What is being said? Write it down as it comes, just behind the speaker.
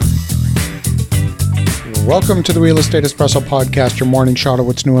Welcome to the Real Estate Espresso Podcast, your morning shot of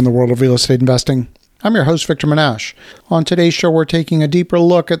what's new in the world of real estate investing. I'm your host, Victor Menashe. On today's show, we're taking a deeper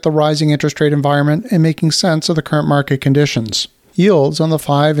look at the rising interest rate environment and making sense of the current market conditions. Yields on the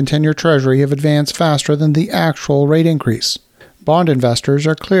 5- and 10-year Treasury have advanced faster than the actual rate increase. Bond investors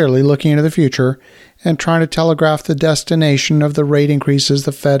are clearly looking into the future and trying to telegraph the destination of the rate increases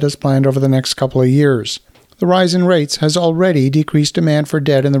the Fed has planned over the next couple of years. The rise in rates has already decreased demand for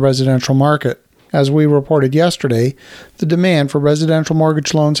debt in the residential market. As we reported yesterday, the demand for residential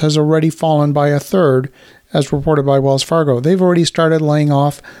mortgage loans has already fallen by a third, as reported by Wells Fargo. They've already started laying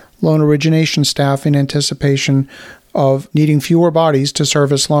off loan origination staff in anticipation of needing fewer bodies to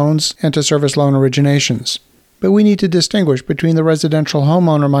service loans and to service loan originations. But we need to distinguish between the residential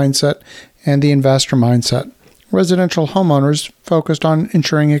homeowner mindset and the investor mindset. Residential homeowners focused on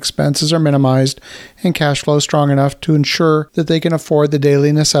ensuring expenses are minimized and cash flow strong enough to ensure that they can afford the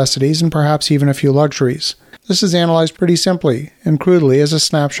daily necessities and perhaps even a few luxuries. This is analyzed pretty simply and crudely as a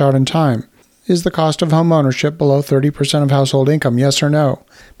snapshot in time. Is the cost of home ownership below 30% of household income, yes or no?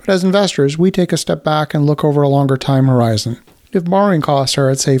 But as investors, we take a step back and look over a longer time horizon. If borrowing costs are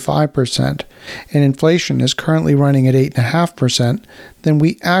at, say, 5%, and inflation is currently running at 8.5%, then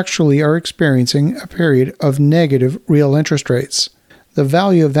we actually are experiencing a period of negative real interest rates. The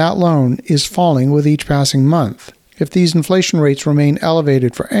value of that loan is falling with each passing month. If these inflation rates remain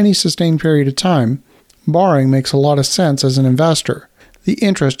elevated for any sustained period of time, borrowing makes a lot of sense as an investor. The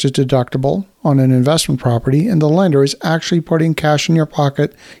interest is deductible on an investment property, and the lender is actually putting cash in your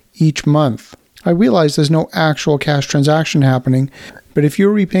pocket each month. I realize there's no actual cash transaction happening, but if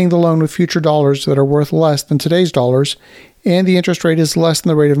you're repaying the loan with future dollars that are worth less than today's dollars, and the interest rate is less than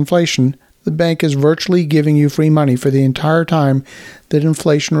the rate of inflation, the bank is virtually giving you free money for the entire time that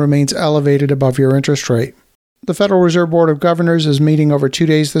inflation remains elevated above your interest rate. The Federal Reserve Board of Governors is meeting over 2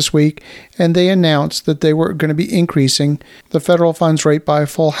 days this week, and they announced that they were going to be increasing the federal funds rate by a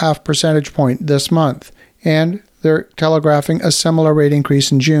full 0.5 percentage point this month, and they're telegraphing a similar rate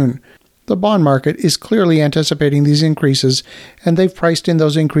increase in June. The bond market is clearly anticipating these increases, and they've priced in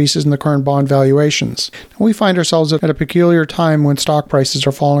those increases in the current bond valuations. We find ourselves at a peculiar time when stock prices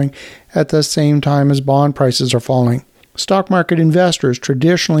are falling at the same time as bond prices are falling. Stock market investors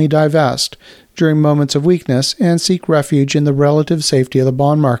traditionally divest during moments of weakness and seek refuge in the relative safety of the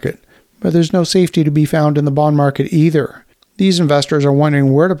bond market. But there's no safety to be found in the bond market either. These investors are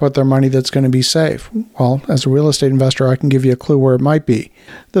wondering where to put their money that's going to be safe. Well, as a real estate investor, I can give you a clue where it might be.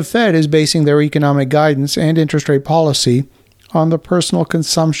 The Fed is basing their economic guidance and interest rate policy on the Personal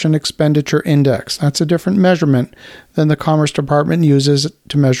Consumption Expenditure Index. That's a different measurement than the Commerce Department uses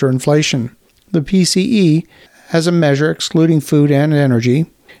to measure inflation. The PCE has a measure excluding food and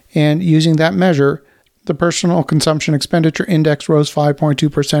energy, and using that measure, the Personal Consumption Expenditure Index rose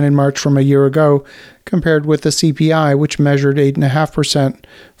 5.2% in March from a year ago, compared with the CPI, which measured 8.5%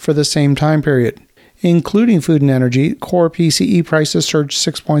 for the same time period. Including food and energy, core PCE prices surged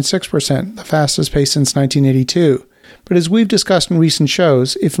 6.6%, the fastest pace since 1982. But as we've discussed in recent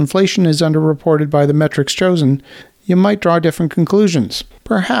shows, if inflation is underreported by the metrics chosen, you might draw different conclusions.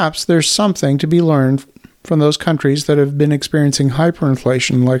 Perhaps there's something to be learned from those countries that have been experiencing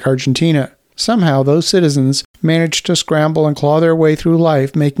hyperinflation, like Argentina. Somehow, those citizens manage to scramble and claw their way through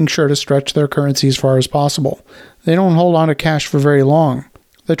life, making sure to stretch their currency as far as possible. They don't hold on to cash for very long.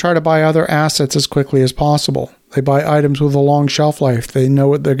 They try to buy other assets as quickly as possible. They buy items with a long shelf life. They know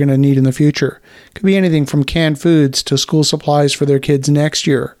what they're going to need in the future. It could be anything from canned foods to school supplies for their kids next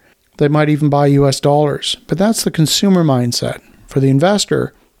year. They might even buy US dollars. But that's the consumer mindset. For the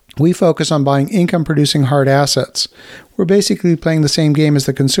investor, we focus on buying income-producing hard assets. We're basically playing the same game as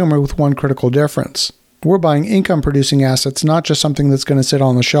the consumer with one critical difference. We're buying income-producing assets, not just something that's going to sit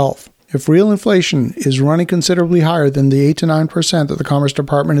on the shelf. If real inflation is running considerably higher than the 8 to 9% that the Commerce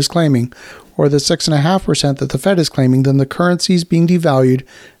Department is claiming, or the 6.5% that the Fed is claiming, then the currency is being devalued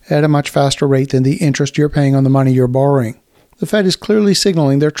at a much faster rate than the interest you're paying on the money you're borrowing. The Fed is clearly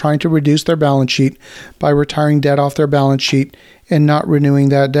signaling they're trying to reduce their balance sheet by retiring debt off their balance sheet and not renewing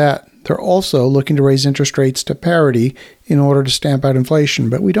that debt. They're also looking to raise interest rates to parity in order to stamp out inflation,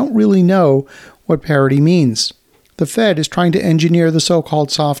 but we don't really know what parity means. The Fed is trying to engineer the so-called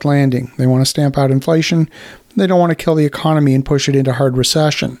soft landing. They want to stamp out inflation. They don't want to kill the economy and push it into hard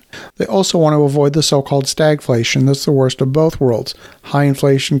recession. They also want to avoid the so-called stagflation. That's the worst of both worlds. High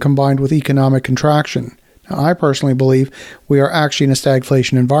inflation combined with economic contraction. Now, I personally believe we are actually in a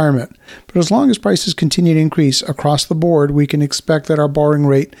stagflation environment. But as long as prices continue to increase across the board, we can expect that our borrowing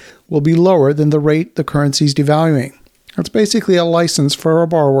rate will be lower than the rate the currency is devaluing. It's basically a license for a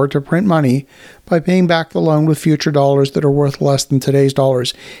borrower to print money by paying back the loan with future dollars that are worth less than today's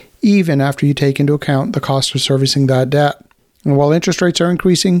dollars, even after you take into account the cost of servicing that debt. And while interest rates are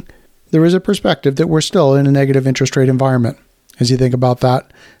increasing, there is a perspective that we're still in a negative interest rate environment. As you think about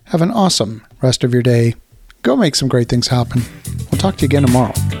that, have an awesome rest of your day. Go make some great things happen. We'll talk to you again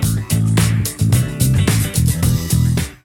tomorrow.